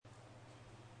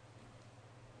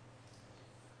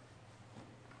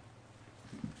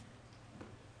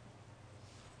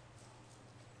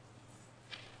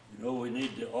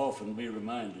need to often be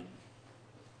reminded,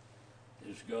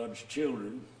 as God's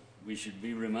children, we should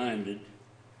be reminded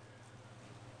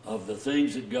of the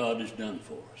things that God has done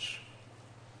for us.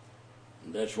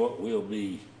 And that's what we'll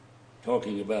be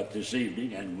talking about this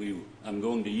evening, and I'm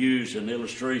going to use an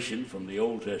illustration from the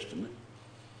Old Testament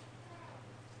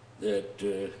that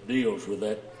deals with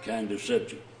that kind of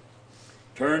subject.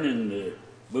 Turn in the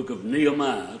book of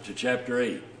Nehemiah to chapter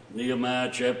 8. Nehemiah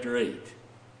chapter 8.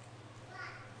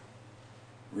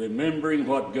 Remembering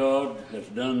what God has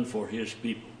done for his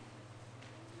people.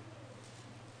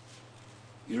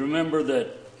 You remember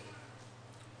that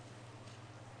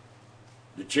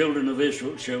the children of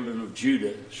Israel, children of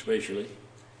Judah especially,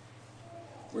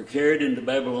 were carried into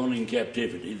Babylonian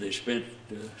captivity. They spent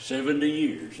 70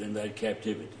 years in that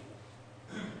captivity.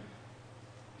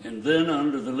 And then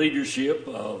under the leadership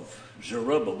of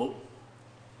Zerubbabel,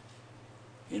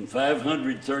 in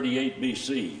 538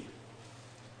 BC,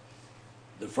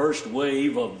 the first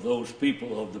wave of those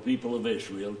people, of the people of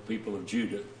Israel, people of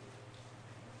Judah,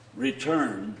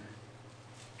 returned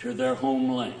to their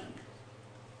homeland,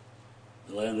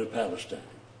 the land of Palestine.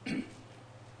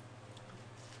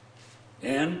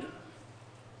 And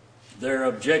their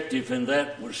objective in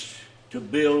that was to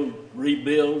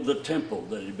rebuild the temple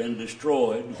that had been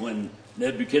destroyed when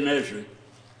Nebuchadnezzar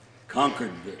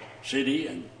conquered the city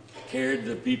and carried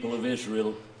the people of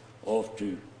Israel off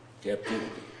to captivity.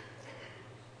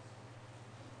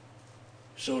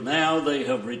 So now they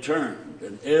have returned,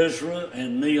 and Ezra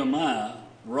and Nehemiah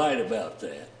write about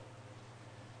that.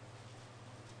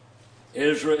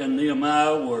 Ezra and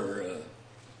Nehemiah were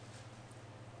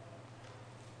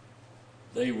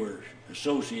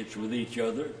associates with each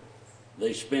other.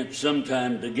 They spent some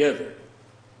time together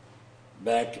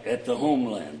back at the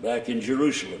homeland, back in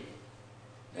Jerusalem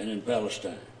and in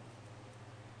Palestine.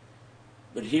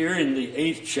 But here in the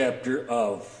 8th chapter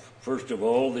of, first of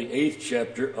all, the 8th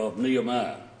chapter of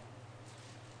Nehemiah,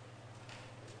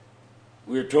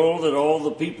 we're told that all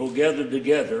the people gathered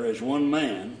together as one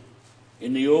man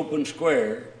in the open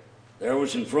square that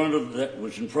was in front of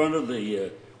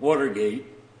the water gate,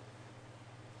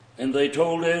 and they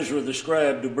told Ezra the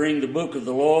scribe to bring the book of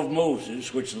the law of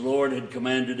Moses, which the Lord had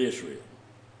commanded Israel.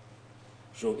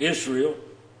 So Ezra,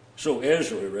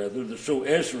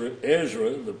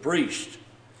 the priest,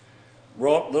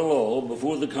 brought the law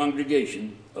before the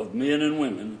congregation of men and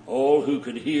women, all who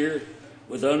could hear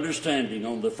with understanding,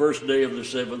 on the first day of the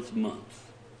 7th month.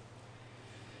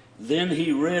 Then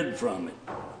he read from it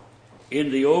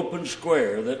in the open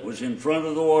square that was in front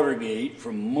of the water gate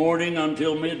from morning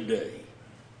until midday,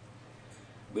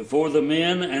 before the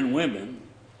men and women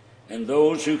and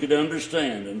those who could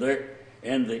understand,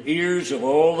 and the ears of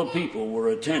all the people were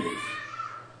attentive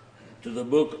to the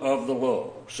book of the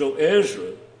law. So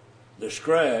Ezra, the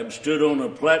scribe, stood on a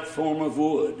platform of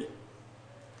wood,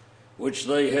 which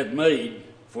they had made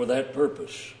for that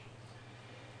purpose.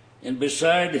 And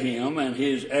beside him and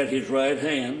at his right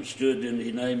hand stood, and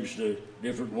he names the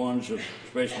different ones,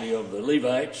 especially of the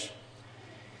Levites.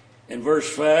 In verse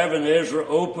 5, and Ezra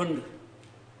opened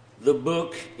the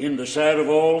book in the sight of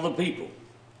all the people,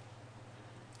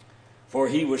 for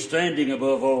he was standing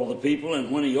above all the people, and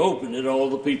when he opened it,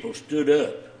 all the people stood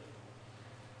up.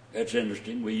 That's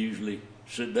interesting. We usually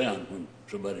sit down when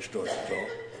somebody starts to talk,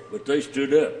 but they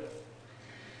stood up.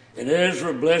 And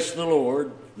Ezra blessed the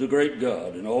Lord, the great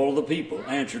God, and all the people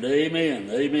answered, Amen,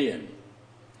 Amen.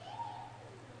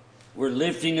 Were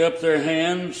lifting up their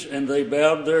hands, and they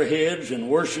bowed their heads and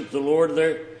worshiped the Lord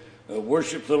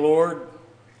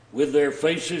with their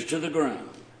faces to the ground.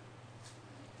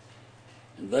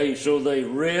 And they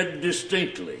read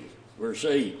distinctly, verse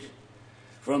 8,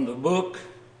 from the book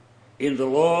in the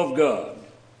law of God,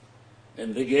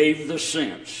 and they gave the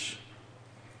sense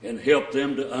and helped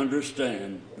them to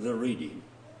understand the reading.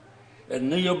 And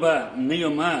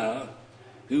Nehemiah,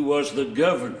 who was the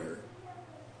governor,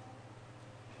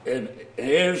 and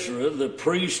Ezra, the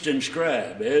priest and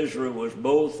scribe. Ezra was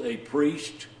both a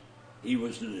priest. He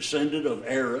was the descendant of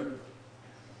Aaron,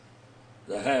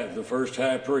 the first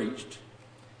high priest.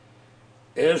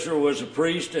 Ezra was a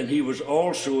priest, and he was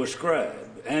also a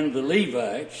scribe. And the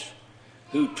Levites,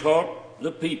 who taught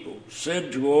the people,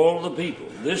 said to all the people,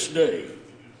 This day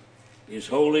is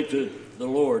holy to the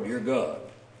Lord your God.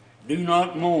 Do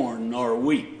not mourn nor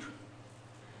weep.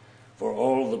 For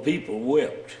all the people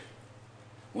wept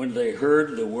when they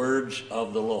heard the words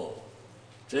of the law.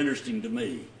 It's interesting to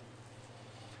me.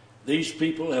 These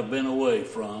people have been away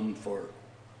for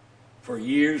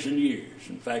years and years.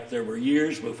 In fact, there were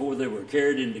years before they were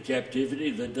carried into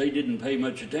captivity that they didn't pay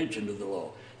much attention to the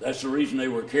law. That's the reason they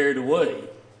were carried away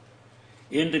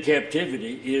into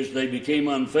captivity is they became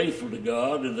unfaithful to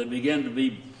God, and they began to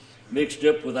be mixed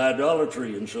up with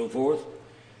idolatry and so forth,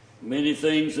 many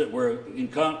things that were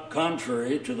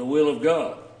contrary to the will of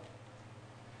God.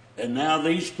 And now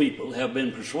these people have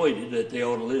been persuaded that they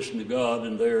ought to listen to God,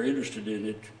 and they're interested in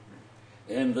it,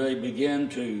 and they began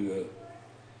to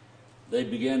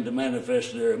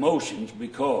manifest their emotions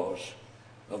because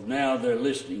of now they're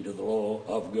listening to the law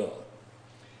of God.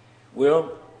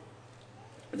 Well,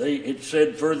 it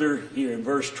said further here in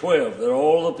verse 12 that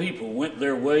all the people went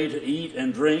their way to eat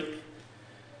and drink,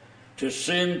 to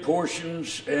send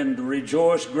portions and to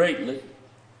rejoice greatly,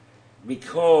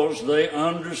 because they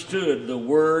understood the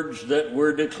words that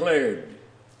were declared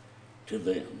to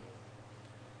them.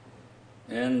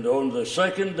 And on the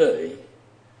second day,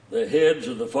 the heads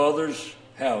of the fathers'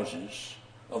 houses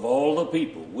of all the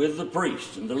people, with the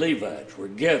priests and the Levites, were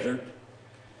gathered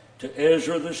to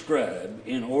Ezra the scribe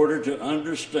in order to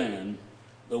understand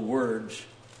the words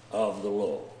of the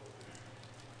law.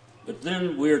 But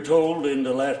then we are told in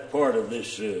the last part of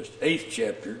this 8th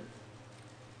chapter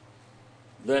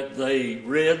that they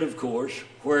read, of course,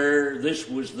 where this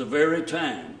was the very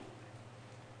time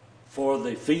for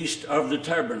the Feast of the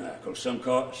Tabernacle,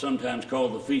 sometimes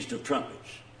called the Feast of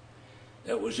Trumpets.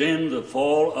 That was in the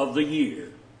fall of the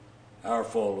year, our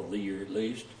fall of the year at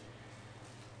least.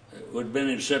 It would have been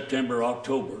in September,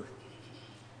 October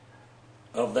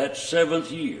of that 7th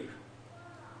year.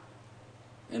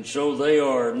 And so they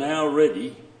are now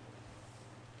ready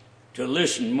to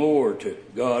listen more to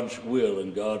God's will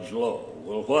and God's law.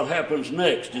 Well, what happens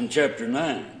next in chapter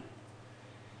 9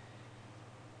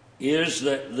 is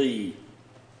that the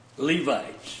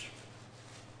Levites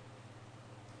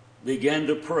began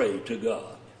to pray to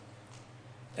God.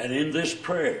 And in this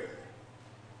prayer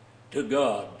to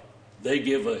God, they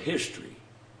give a history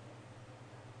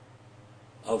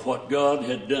of what God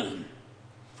had done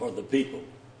for the people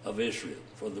of Israel,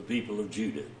 for the people of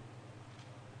Judah.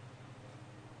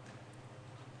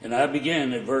 And I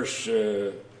began at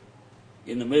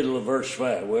in the middle of verse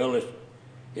 5. Well,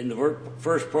 in the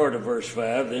first part of verse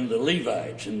 5, then the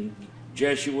Levites, and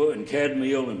Jeshua, and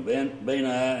Kadmiel, and Bani,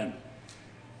 and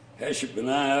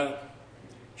Hashabniah,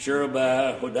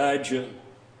 Sherebiah, Hodijah,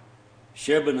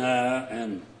 Shebaniah,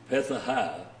 and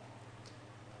Pethahiah,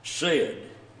 said,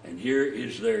 and here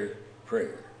is their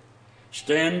prayer,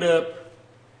 "Stand up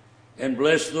and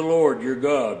bless the Lord your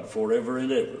God forever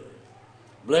and ever.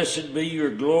 Blessed be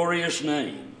your glorious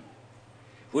name,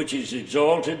 which is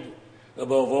exalted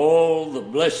above all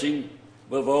blessing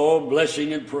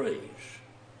and praise.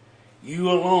 You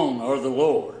alone are the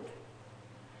Lord.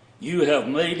 You have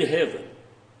made heaven,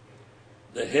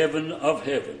 the heaven of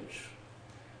heavens,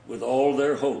 with all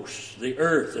their hosts, the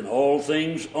earth and all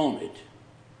things on it,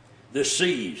 the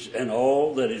seas and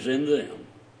all that is in them.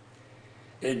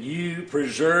 And you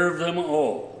preserve them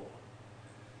all,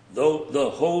 though the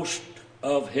host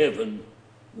of heaven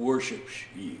worships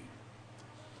you."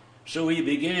 So he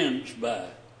begins by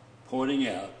pointing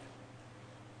out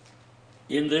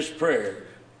in this prayer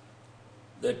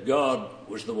that God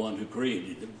was the one who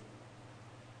created them.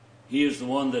 He is the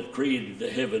one that created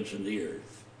the heavens and the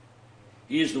earth.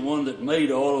 He is the one that made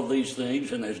all of these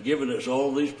things and has given us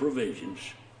all these provisions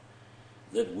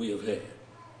that we have had.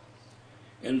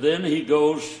 And then he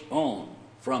goes on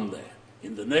from that.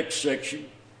 In the next section,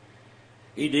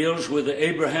 he deals with the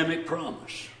Abrahamic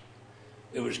promise.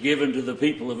 It was given to the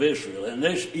people of Israel. And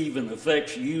this even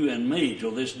affects you and me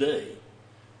till this day.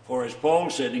 For as Paul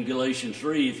said in Galatians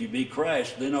 3, if you be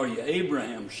Christ, then are you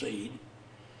Abraham's seed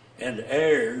and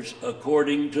heirs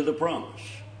according to the promise.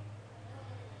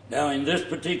 Now in this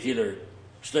particular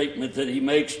statement that he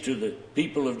makes to the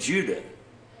people of Judah,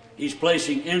 he's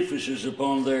placing emphasis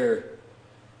upon their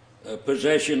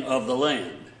possession of the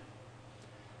land.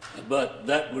 But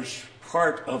that was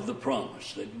part of the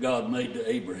promise that God made to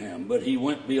Abraham. But he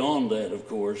went beyond that, of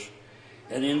course.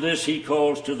 And in this he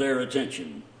calls to their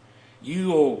attention.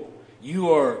 You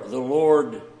are the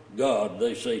Lord God,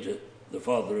 they say to the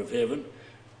Father of heaven,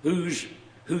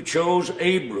 who chose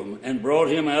Abram and brought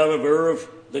him out of Ur of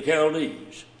the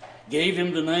Chaldees, gave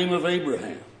him the name of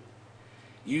Abraham.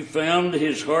 You found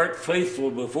his heart faithful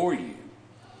before you,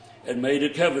 and made a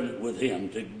covenant with him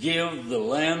to give the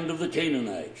land of the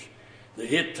Canaanites, the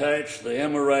Hittites, the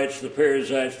Amorites, the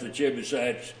Perizzites, the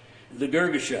Jebusites, the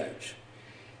Girgashites,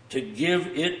 to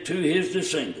give it to his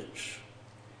descendants.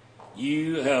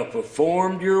 You have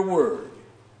performed your word.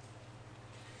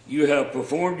 You have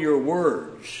performed your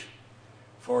words,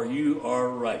 for you are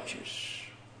righteous.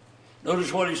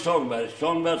 Notice what he's talking about. He's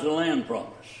talking about the land promise.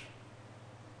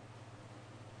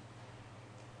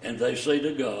 And they say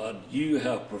to God, you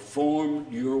have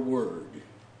performed your word.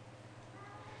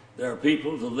 There are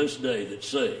people to this day that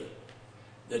say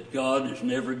that God has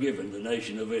never given the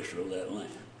nation of Israel that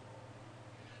land.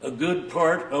 A good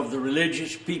part of the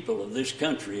religious people of this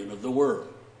country and of the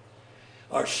world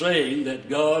are saying that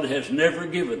God has never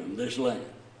given them this land.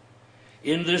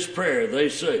 In this prayer they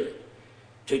say,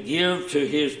 to give to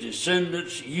his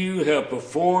descendants, you have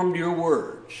performed your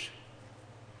words.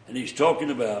 And he's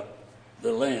talking about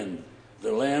the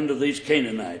land of these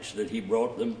Canaanites that he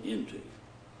brought them into.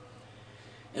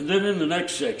 And then in the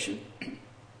next section,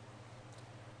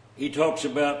 he talks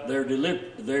about their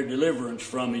deliverance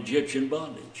from Egyptian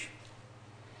bondage.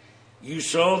 You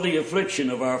saw the affliction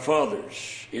of our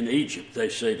fathers in Egypt, they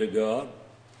say to God,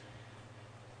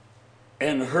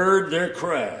 and heard their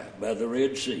cry by the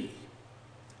Red Sea.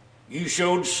 You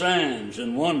showed signs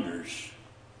and wonders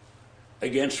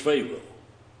against Pharaoh,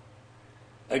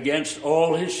 against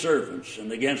all his servants,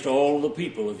 and against all the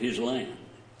people of his land.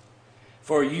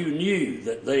 For you knew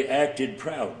that they acted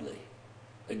proudly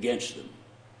against them.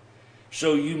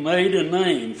 So you made a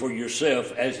name for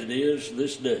yourself as it is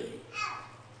this day.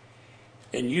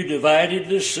 And you divided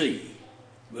the sea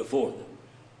before them,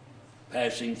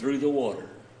 passing through the water.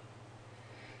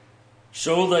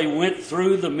 So they went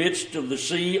through the midst of the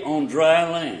sea on dry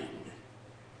land,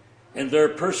 and their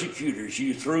persecutors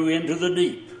you threw into the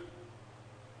deep,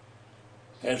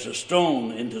 as a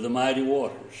stone into the mighty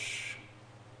waters.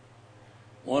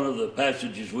 One of the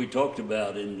passages we talked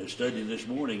about in the study this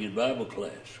morning in Bible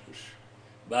class was,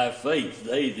 by faith,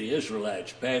 they, the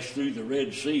Israelites, passed through the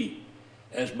Red Sea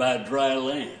as by dry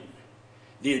land.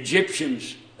 The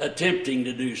Egyptians, attempting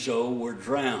to do so, were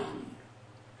drowned.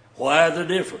 Why the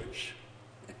difference?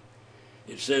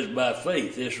 It says, by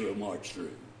faith, Israel marched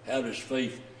through. How does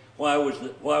faith, why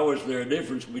was there a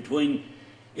difference between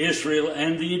Israel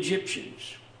and the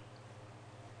Egyptians?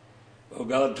 Well,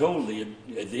 God told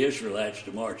the Israelites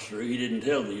to march through. He didn't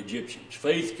tell the Egyptians.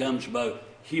 Faith comes by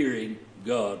hearing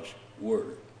God's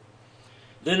word.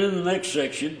 Then in the next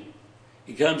section,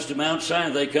 he comes to Mount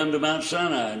Sinai. They come to Mount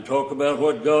Sinai and talk about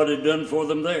what God had done for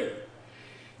them there.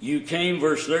 You came,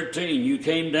 verse 13, you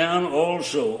came down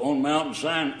also on Mount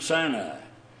Sinai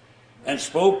and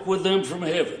spoke with them from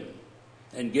heaven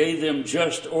and gave them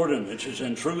just ordinances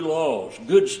and true laws,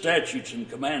 good statutes and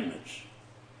commandments.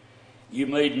 You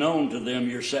made known to them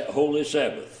your holy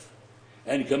Sabbath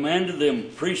and commanded them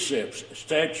precepts,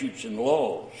 statutes, and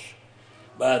laws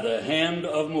by the hand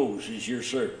of Moses, your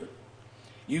servant.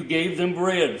 You gave them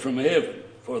bread from heaven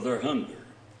for their hunger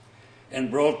and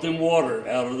brought them water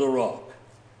out of the rock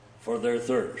for their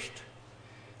thirst,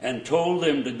 and told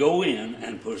them to go in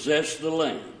and possess the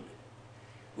land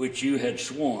which you had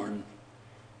sworn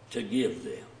to give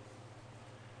them.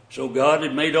 So God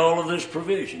had made all of this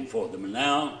provision for them, and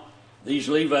now these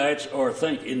Levites are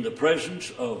in the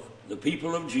presence of the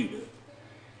people of Judah.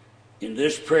 In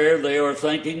this prayer, they are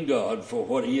thanking God for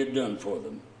what he had done for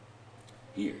them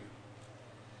here.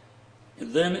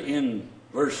 And then in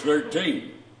verse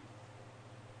 16,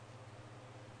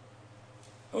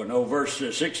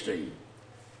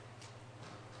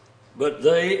 but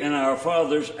they and our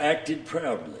fathers acted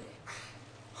proudly,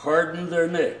 hardened their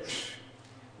necks.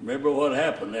 Remember what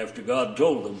happened after God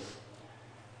told them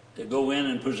to go in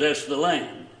and possess the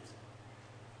land.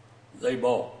 They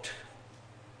balked.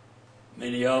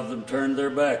 Many of them turned their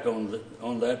back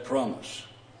on that promise.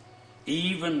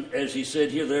 Even, as he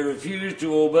said here, they refused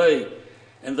to obey,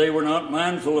 and they were not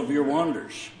mindful of your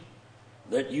wonders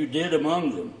that you did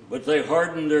among them, but they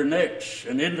hardened their necks,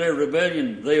 and in their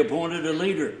rebellion they appointed a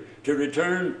leader to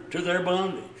return to their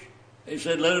bondage. They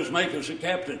said, let us make us a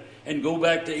captain and go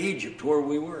back to Egypt where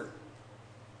we were.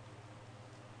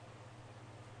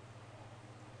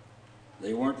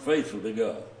 They weren't faithful to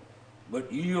God.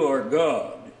 But you are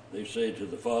God, they say to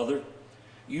the Father.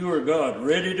 You are God,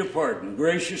 ready to pardon,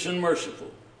 gracious and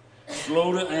merciful,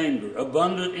 slow to anger,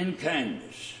 abundant in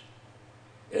kindness,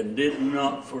 and did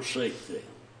not forsake them.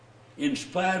 In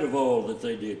spite of all that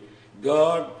they did,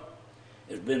 God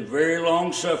has been very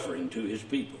long-suffering to his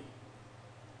people.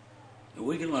 And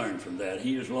we can learn from that.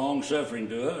 He is long-suffering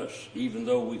to us, even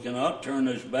though we cannot turn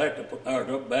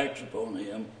our backs upon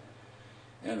him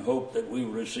and hope that we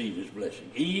will receive his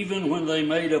blessing. Even when they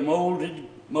made a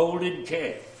molded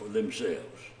calf for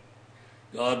themselves,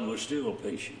 God was still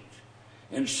patient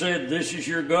and said, this is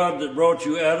your God that brought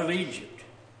you out of Egypt,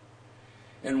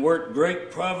 and worked great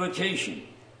provocation,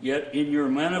 yet in your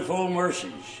manifold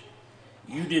mercies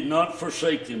you did not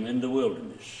forsake them in the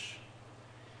wilderness.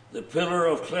 The pillar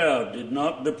of cloud did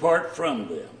not depart from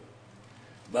them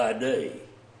by day,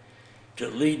 to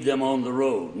lead them on the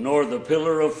road, nor the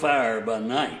pillar of fire by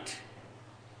night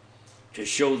to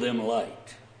show them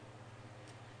light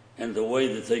and the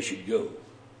way that they should go.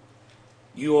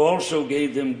 You also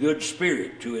gave them good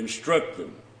spirit to instruct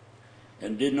them,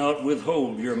 and did not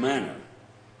withhold your manna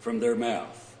from their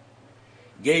mouth.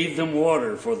 Gave them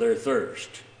water for their thirst.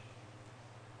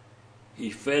 He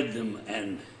fed them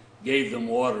and gave them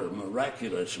water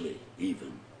miraculously,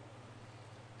 even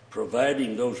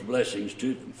providing those blessings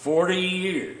to them. 40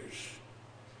 years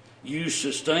you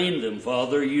sustained them,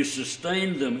 Father. You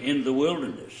sustained them in the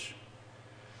wilderness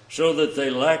so that they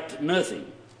lacked nothing.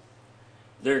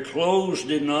 Their clothes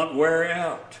did not wear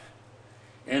out,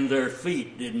 and their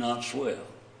feet did not swell.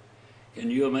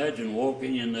 Can you imagine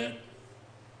walking in that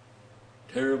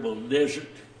terrible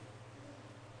desert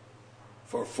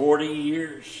for 40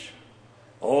 years?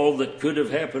 All that could have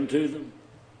happened to them,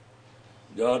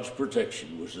 God's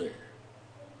protection was there.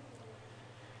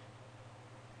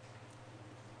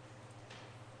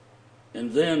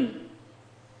 And then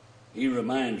he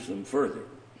reminds them further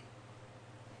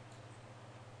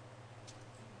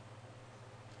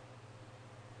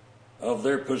of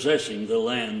their possessing the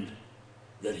land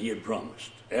that he had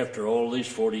promised after all these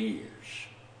 40 years,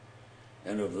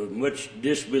 and of the much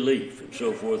disbelief and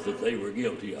so forth that they were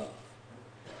guilty of.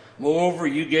 Moreover,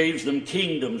 you gave them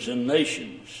kingdoms and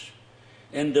nations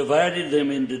and divided them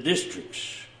into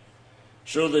districts,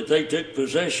 so that they took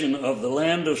possession of the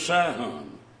land of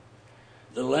Sihon,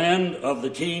 the land of the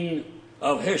king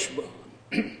of Heshbon,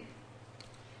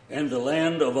 and the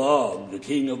land of Og, the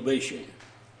king of Bashan.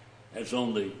 That's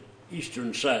on the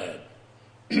eastern side,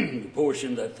 the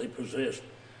portion that they possessed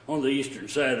on the eastern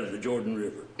side of the Jordan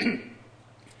River.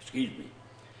 Excuse me.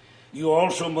 You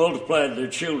also multiplied their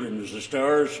children as the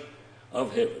stars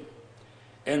of heaven,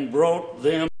 and brought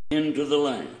them into the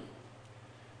land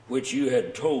which you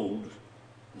had told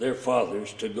their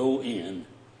fathers to go in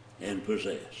and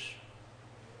possess.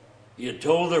 You had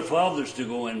told their fathers to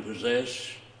go and possess.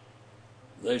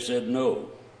 They said no.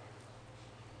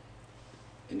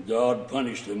 And God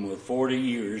punished them with 40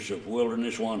 years of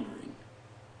wilderness wandering.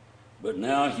 But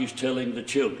now he's telling the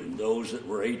children, those that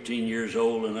were 18 years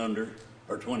old and under,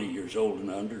 or 20 years old and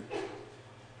under,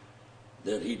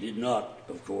 that he did not,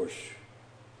 of course,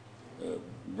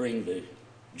 bring the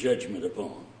judgment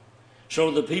upon.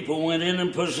 So the people went in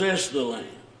and possessed the land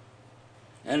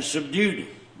and subdued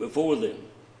it before them,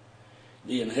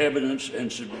 the inhabitants,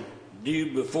 and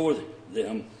subdued before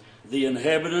them the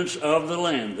inhabitants of the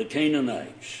land, the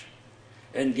Canaanites,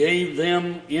 and gave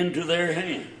them into their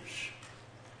hands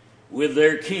with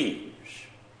their kings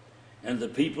and the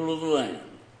people of the land,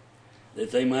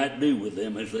 that they might do with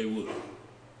them as they would.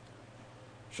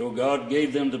 So God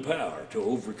gave them the power to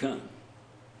overcome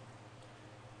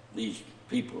these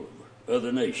people of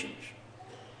other nations.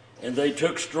 And they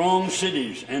took strong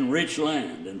cities and rich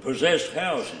land, and possessed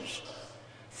houses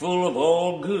full of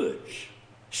all goods,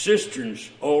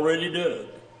 cisterns already dug,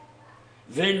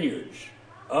 vineyards,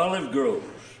 olive groves,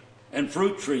 and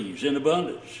fruit trees in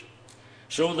abundance.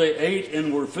 So they ate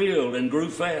and were filled and grew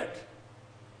fat,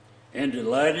 and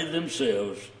delighted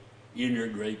themselves in your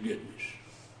great goodness.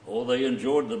 Oh, they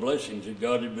enjoyed the blessings that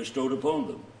God had bestowed upon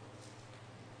them.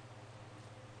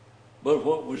 But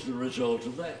what was the result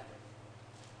of that?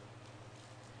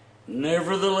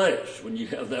 Nevertheless, when you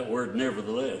have that word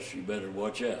nevertheless, you better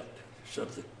watch out.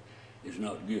 Something is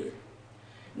not good.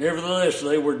 Nevertheless,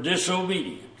 they were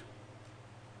disobedient.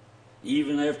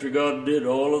 Even after God did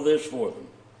all of this for them,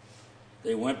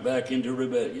 they went back into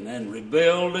rebellion and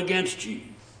rebelled against you.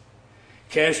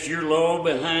 Cast your law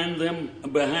behind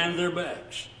their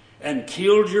backs, and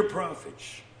killed your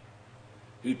prophets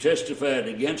who testified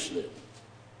against them,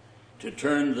 to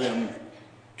turn them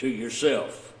to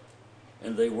yourself,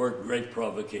 and they worked great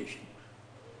provocation.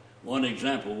 One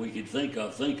example we could think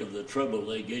of the trouble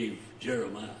they gave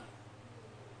Jeremiah.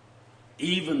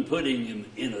 Even putting him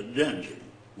in a dungeon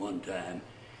one time,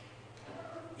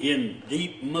 in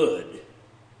deep mud,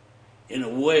 in a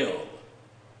well,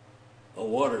 a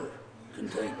water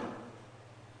container.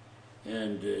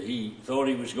 And he thought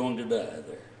he was going to die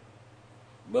there.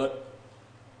 But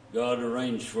God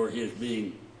arranged for his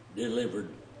being delivered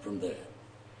from that.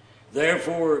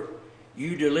 Therefore,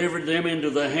 you delivered them into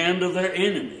the hand of their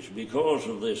enemies because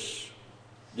of this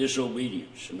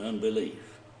disobedience and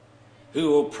unbelief,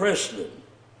 who oppressed them.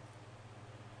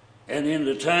 And in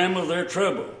the time of their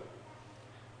trouble,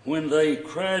 when they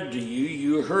cried to you,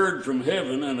 you heard from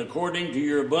heaven, and according to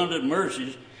your abundant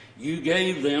mercies, you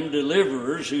gave them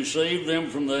deliverers who saved them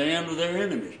from the hand of their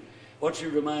enemies. What's he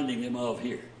reminding them of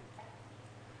here?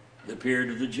 The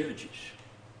period of the judges.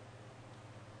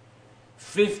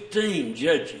 15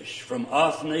 judges from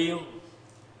Othniel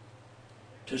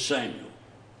to Samuel.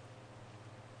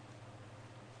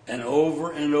 And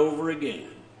over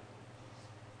again,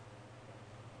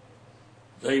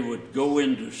 they would go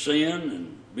into sin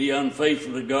and be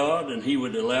unfaithful to God, and he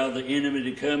would allow the enemy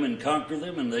to come and conquer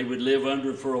them, and they would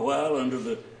live for a while under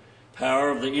the power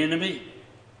of the enemy.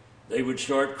 They would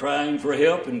start crying for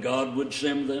help, and God would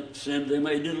send them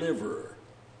a deliverer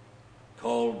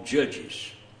called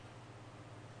Judges,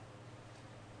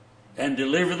 and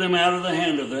deliver them out of the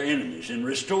hand of their enemies and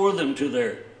restore them to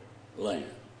their land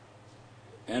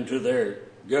and to their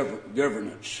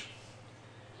governance.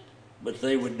 But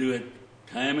they would do it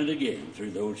time and again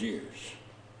through those years.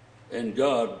 And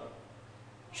God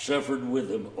suffered with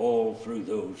them all through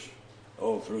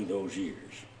those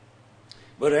years.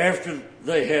 But after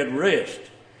they had rest,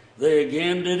 they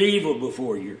again did evil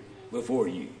before you.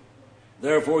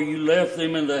 Therefore you left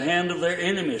them in the hand of their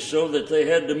enemies, so that they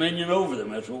had dominion over them.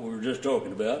 That's what we were just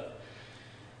talking about.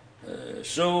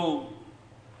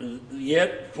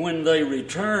 Yet when they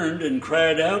returned and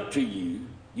cried out to you,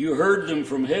 you heard them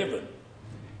from heaven,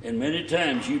 and many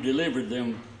times you delivered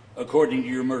them according to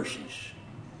your mercies,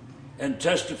 and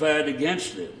testified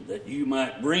against them that you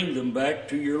might bring them back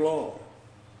to your law.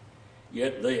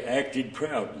 Yet they acted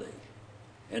proudly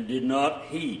and did not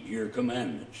heed your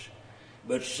commandments,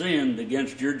 but sinned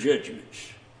against your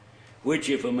judgments, which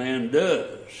if a man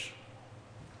does,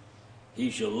 he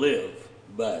shall live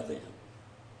by them.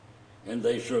 And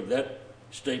that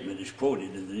statement is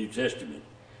quoted in the New Testament,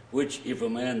 which if a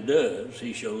man does,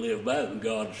 he shall live by them,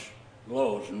 God's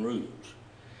laws and rules.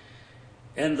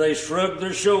 And they shrugged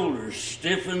their shoulders,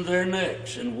 stiffened their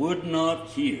necks, and would not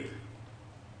hear.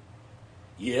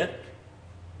 Yet,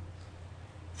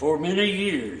 for many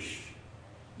years,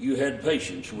 you had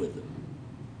patience with them.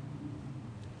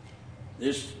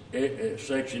 This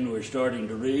section we're starting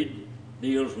to read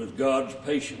deals with God's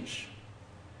patience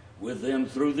with them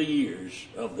through the years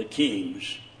of the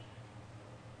kings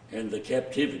and the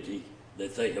captivity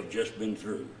that they have just been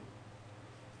through.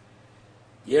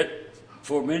 Yet,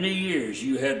 for many years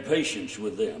you had patience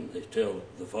with them, they tell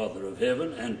the Father of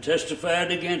heaven, and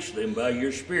testified against them by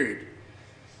your Spirit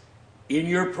in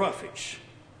your prophets,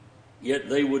 yet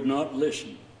they would not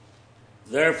listen.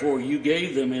 Therefore you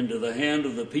gave them into the hand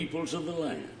of the peoples of the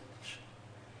lands.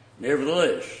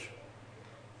 Nevertheless,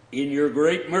 in your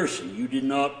great mercy you did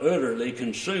not utterly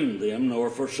consume them nor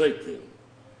forsake them.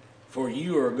 For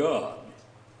you are God,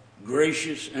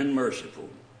 gracious and merciful.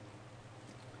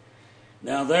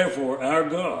 Now therefore our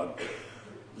God,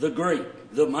 the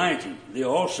great, the mighty, the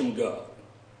awesome God,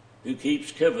 who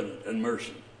keeps covenant and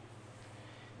mercy,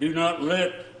 do not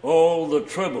let all the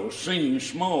trouble seem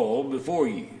small before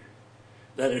you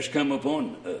that has come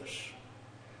upon us,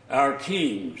 our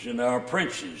kings and our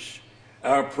princes,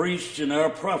 our priests and our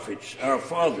prophets, our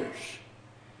fathers,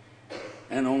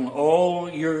 and on all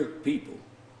your people,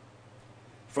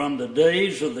 from the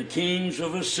days of the kings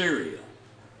of Assyria.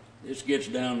 This gets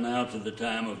down now to the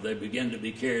time of they begin to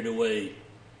be carried away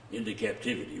into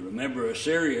captivity. Remember,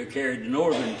 Assyria carried the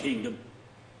northern kingdom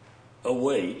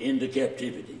away into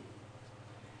captivity.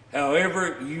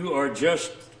 However, you are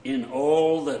just in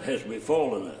all that has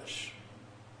befallen us.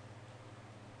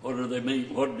 What do they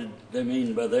mean? What did they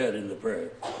mean by that in the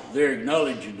prayer? They're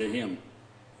acknowledging to him,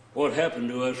 what happened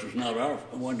to us was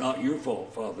not your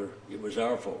fault, Father. It was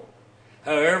our fault.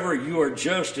 However, you are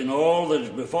just in all that has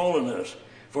befallen us,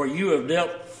 for you have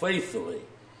dealt faithfully,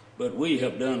 but we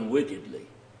have done wickedly.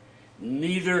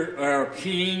 Neither our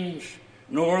kings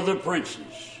nor the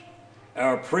princes,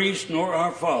 our priests nor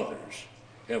our fathers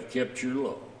have kept your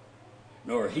law,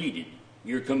 nor heeded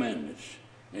your commandments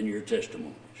and your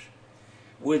testimonies,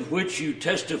 with which you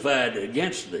testified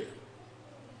against them.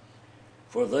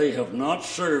 For they have not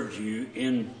served you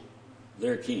in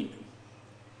their kingdom,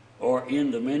 or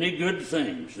in the many good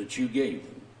things that you gave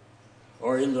them,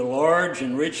 or in the large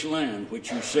and rich land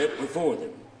which you set before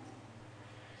them,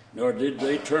 nor did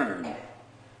they turn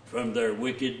from their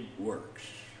wicked works.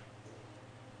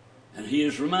 And he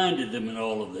has reminded them in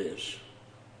all of this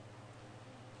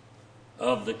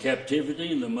of the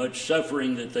captivity and the much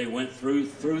suffering that they went through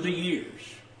the years.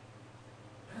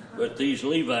 But these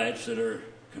Levites that are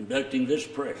conducting this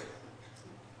prayer,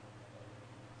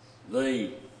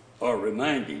 they are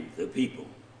reminding the people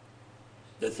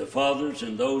that the fathers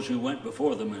and those who went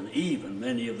before them, and even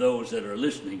many of those that are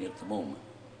listening at the moment,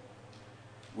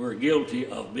 were guilty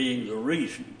of being the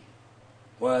reason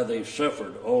why they've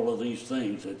suffered all of these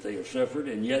things that they have suffered,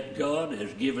 and yet God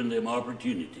has given them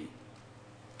opportunity,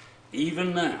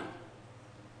 even now,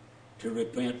 to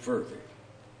repent further.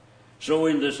 So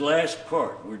in this last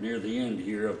part, we're near the end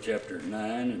here of chapter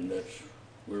 9, and that's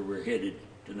where we're headed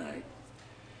tonight.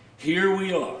 Here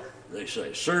we are, they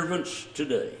say, servants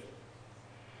today,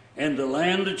 and the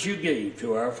land that you gave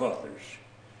to our fathers,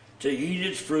 to eat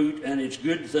its fruit and its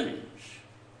good things.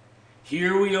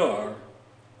 Here we are,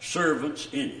 servants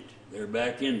in it. They're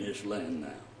back in this land now.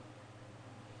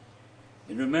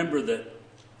 And remember that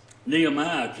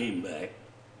Nehemiah came back.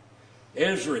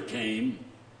 Ezra came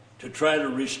to try to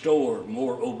restore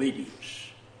more obedience.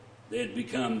 They had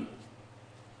become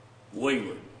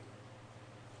wayward.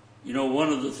 You know, one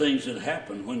of the things that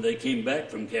happened when they came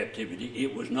back from captivity,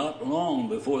 it was not long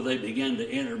before they began to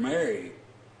intermarry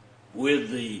with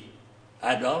the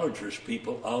idolatrous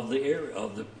people of the area,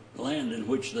 of the land in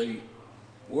which they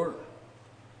were.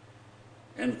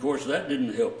 And of course that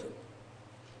didn't help them.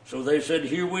 So they said,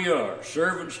 here we are,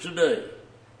 servants today,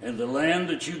 and the land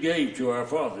that you gave to our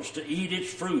fathers to eat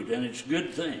its fruit and its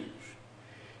good things.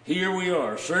 Here we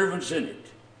are, servants in it,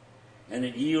 and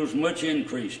it yields much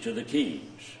increase to the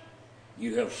kings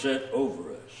you have set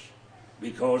over us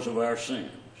because of our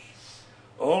sins.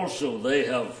 Also they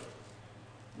have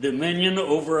dominion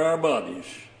over our bodies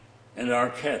and our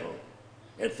cattle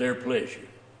at their pleasure.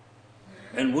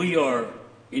 And we are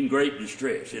in great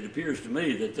distress. It appears to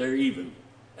me that they're even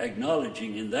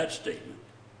acknowledging in that statement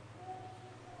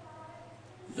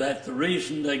that the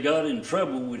reason they got in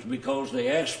trouble was because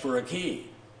they asked for a king,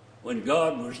 when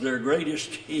God was their greatest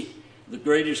king, the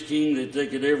greatest king that they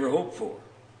could ever hope for.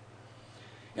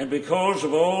 And because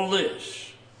of all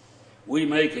this, we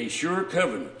make a sure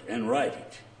covenant and write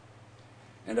it.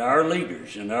 And our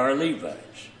leaders and our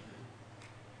Levites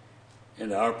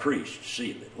and our priests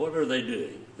seal it. What are they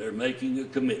doing? They're making a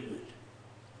commitment.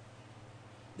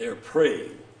 They're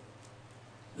praying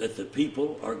that the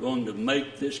people are going to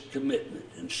make this commitment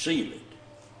and seal it,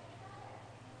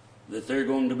 that they're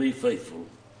going to be faithful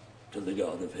to the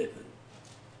God of heaven.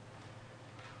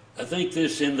 I think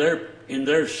this in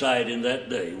their sight in that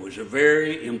day was a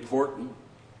very important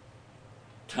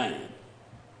time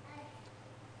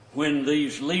when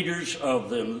these leaders of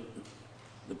the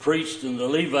priests and the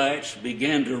Levites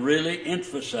began to really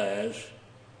emphasize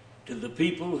to the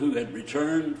people who had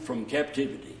returned from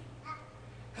captivity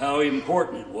how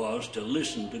important it was to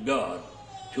listen to God,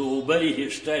 to obey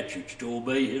his statutes, to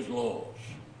obey his laws.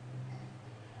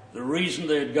 The reason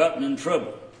they had gotten in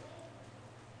trouble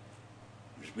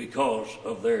was because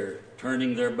of their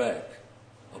turning their back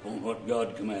upon what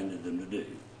God commanded them to do.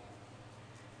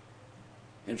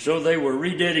 And so they were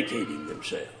rededicating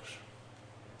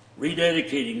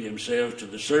themselves to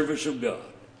the service of God.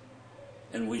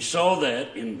 And we saw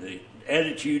that in the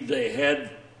attitude they had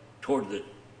toward the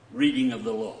reading of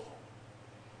the law.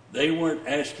 They weren't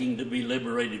asking to be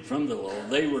liberated from the law.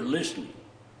 They were listening.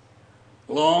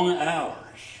 Long hours.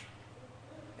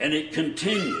 And it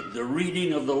continued. The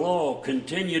reading of the law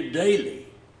continued daily.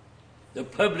 The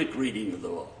public reading of the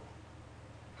law.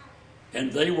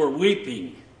 And they were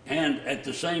weeping and at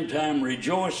the same time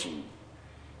rejoicing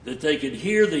that they could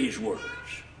hear these words.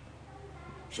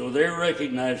 So they're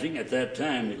recognizing, at that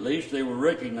time at least, they were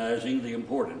recognizing the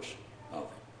importance of it.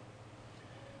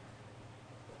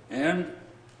 And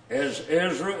as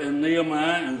Ezra and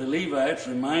Nehemiah and the Levites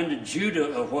reminded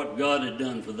Judah of what God had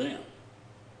done for them,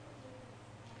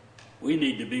 we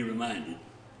need to be reminded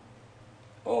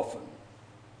often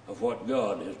of what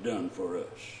God has done for us.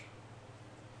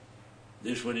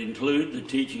 This would include the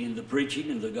teaching and the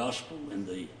preaching and the gospel in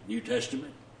the New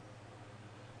Testament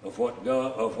of what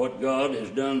God has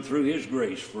done through his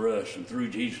grace for us and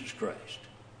through Jesus Christ.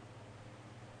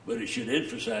 But it should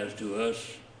emphasize to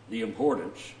us the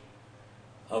importance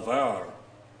of our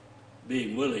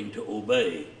being willing to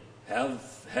obey, have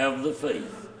the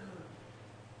faith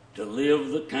to live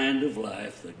the kind of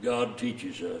life that God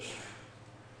teaches us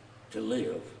to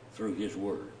live through his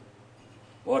word.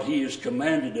 What he has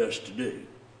commanded us to do.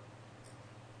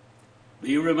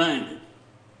 Be reminded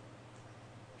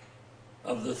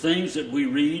of the things that we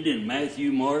read in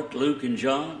Matthew, Mark, Luke, and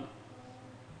John.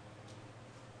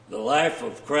 The life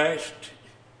of Christ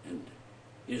and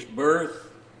his birth,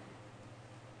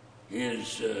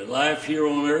 his life here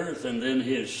on earth, and then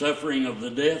his suffering of the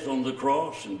death on the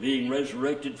cross and being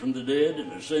resurrected from the dead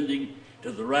and ascending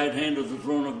to the right hand of the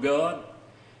throne of God,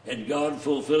 and God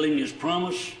fulfilling his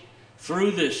promise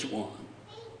through this one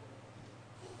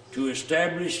to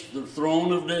establish the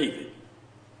throne of David,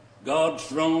 God's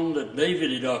throne that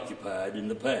David had occupied in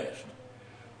the past.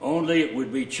 Only it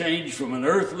would be changed from an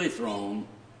earthly throne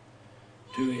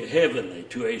to a heavenly,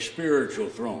 to a spiritual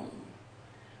throne,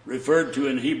 referred to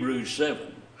in Hebrews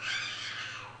 7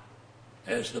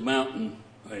 as the mountain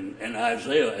and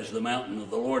Isaiah as the mountain of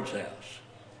the Lord's house.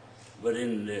 But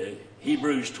in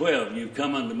Hebrews 12, you've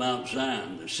come unto Mount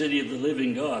Zion, the city of the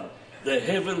living God, the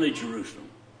heavenly Jerusalem,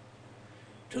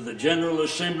 to the general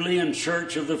assembly and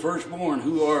church of the firstborn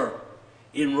who are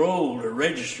enrolled or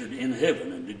registered in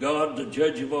heaven, and to God, the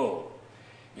judge of all,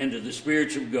 and to the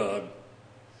spirits of God.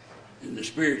 And the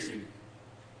spirits of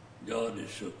God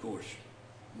is, of course,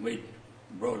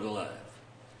 brought alive.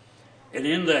 And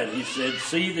in that he said,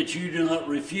 see that you do not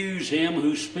refuse him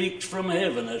who speaks from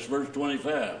heaven. That's verse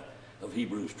 25 of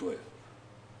Hebrews 12.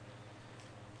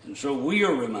 And so we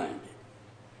are reminded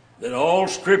that all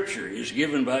Scripture is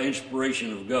given by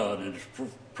inspiration of God and is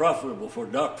profitable for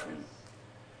doctrine,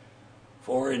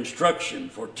 for instruction,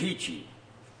 for teaching,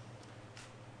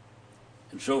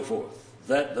 and so forth,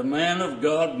 that the man of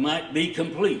God might be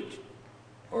complete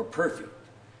or perfect,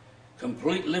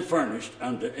 completely furnished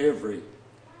unto every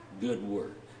good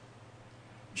work.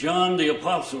 John the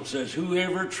Apostle says,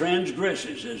 whoever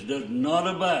transgresses and does not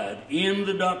abide in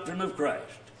the doctrine of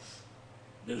Christ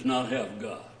does not have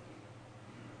God.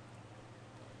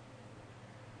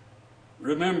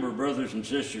 Remember, brothers and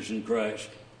sisters in Christ,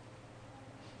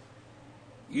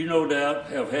 you no doubt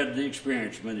have had the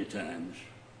experience many times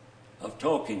of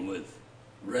talking with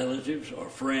relatives or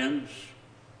friends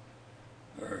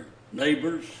or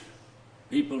neighbors,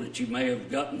 people that you may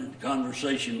have gotten in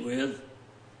conversation with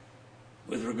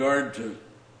regard to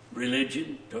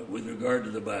religion, with regard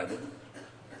to the Bible,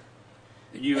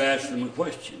 and you ask them a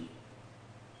question,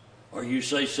 or you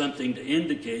say something to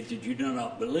indicate that you do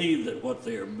not believe that what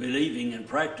they are believing and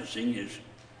practicing is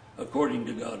according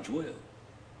to God's will.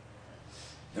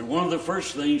 And one of the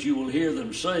first things you will hear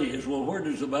them say is, well, where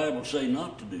does the Bible say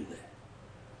not to do that?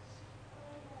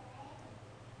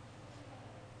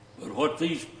 But what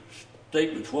these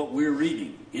statements, what we're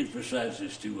reading,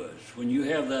 emphasizes to us, when you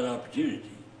have that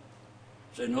opportunity,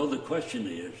 say, no, the question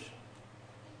is,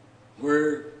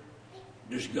 where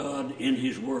does God in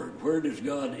His Word, where does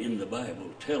God in the Bible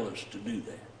tell us to do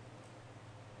that?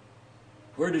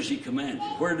 Where does He command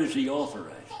it? Where does He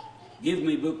authorize it? Give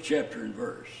me book, chapter, and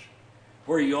verse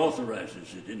where He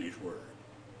authorizes it in His Word.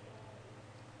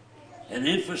 And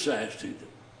emphasize to them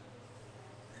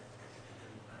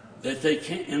that they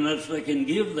can't, unless they can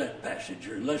give that passage,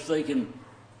 or unless they can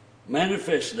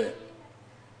manifest that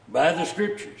by the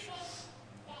Scriptures,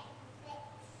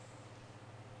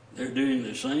 they're doing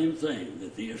the same thing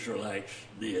that the Israelites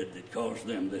did that caused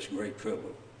them this great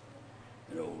trouble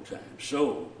in old times.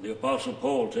 So, the Apostle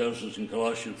Paul tells us in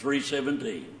Colossians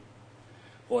 3:17,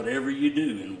 whatever you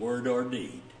do in word or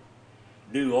deed,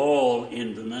 do all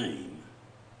in the name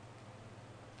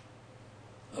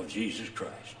of Jesus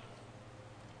Christ.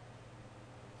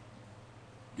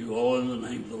 Do all in the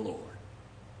name of the Lord.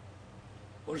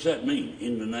 What does that mean,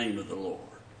 in the name of the Lord?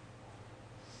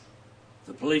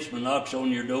 The policeman knocks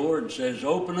on your door and says,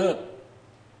 open up.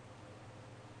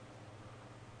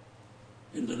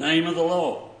 In the name of the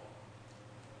law.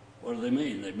 What do they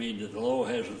mean? They mean that the law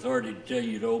has authority to tell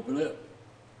you to open up.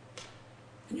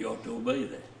 And you ought to obey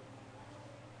that.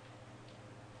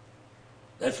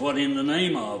 That's what in the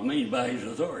name of means by His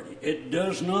authority. It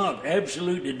does not,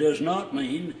 absolutely does not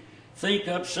mean think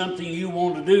up something you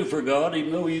want to do for God,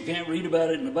 even though you can't read about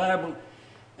it in the Bible,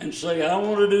 and say, I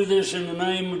want to do this in the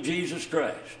name of Jesus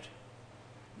Christ.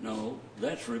 No,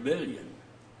 that's rebellion.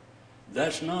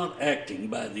 That's not acting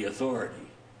by the authority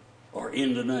or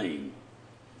in the name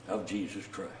of Jesus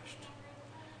Christ.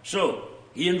 So,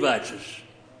 He invites us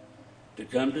to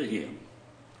come to Him,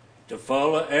 to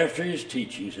follow after His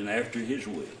teachings and after His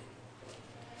will.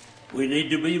 We need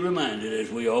to be reminded,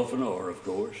 as we often are, of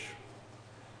course,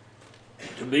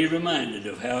 to be reminded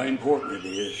of how important it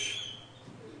is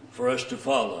for us to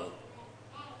follow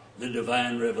the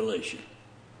divine revelation.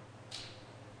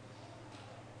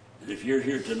 And if you're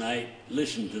here tonight,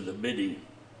 listen to the bidding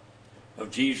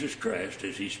of Jesus Christ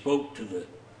as He spoke to the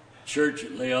church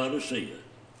at Laodicea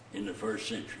in the first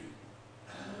century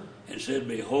and said,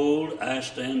 behold, I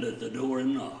stand at the door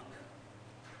and knock.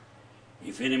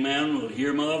 If any man will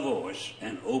hear my voice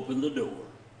and open the door,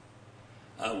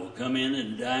 I will come in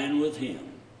and dine with him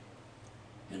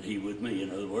and he with me.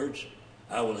 In other words,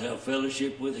 I will have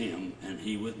fellowship with him and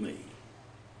he with me.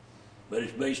 But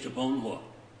it's based upon what?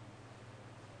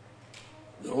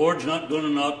 The Lord's not going to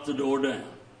knock the door down.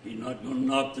 He's not going to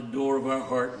knock the door of our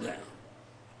heart down.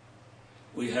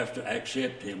 We have to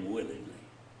accept Him willingly.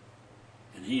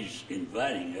 And He's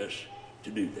inviting us to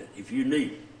do that. If you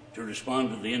need to respond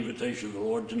to the invitation of the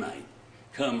Lord tonight,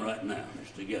 come right now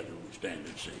as together we stand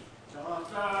and sing.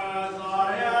 Just as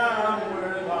I am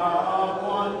without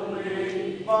one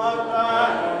plea, but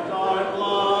that Thy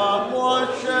blood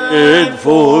was shed. died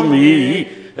for me,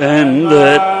 and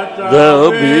that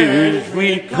thou bidst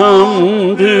me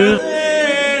come to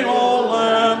thee. O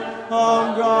Lamb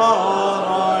of God,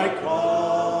 I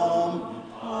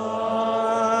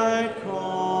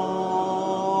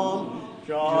come,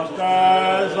 just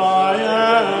as I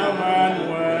am,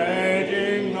 and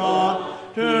waiting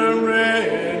not to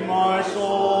rid my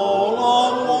soul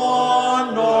of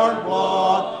one dark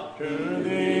blot, to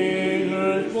thee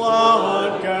whose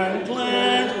blood can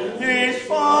cleanse his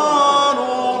spot,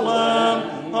 O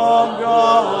Lamb of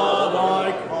God,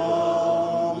 I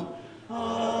come,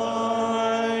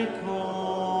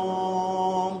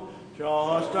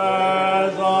 just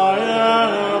as I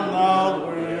am, thou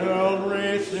wilt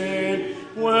receive,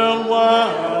 will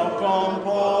welcome,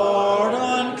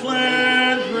 pardon,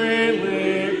 cleanse,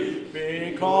 relief,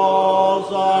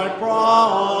 because I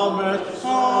promise,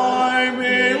 I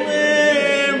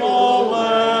believe, O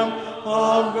Lamb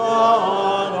of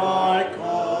God, I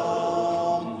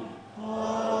come.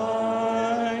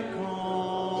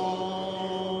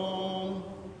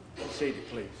 Be seated,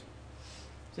 please.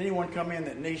 Does anyone come in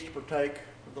that needs to partake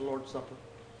of the Lord's Supper?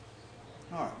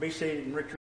 All right, be seated and Richard.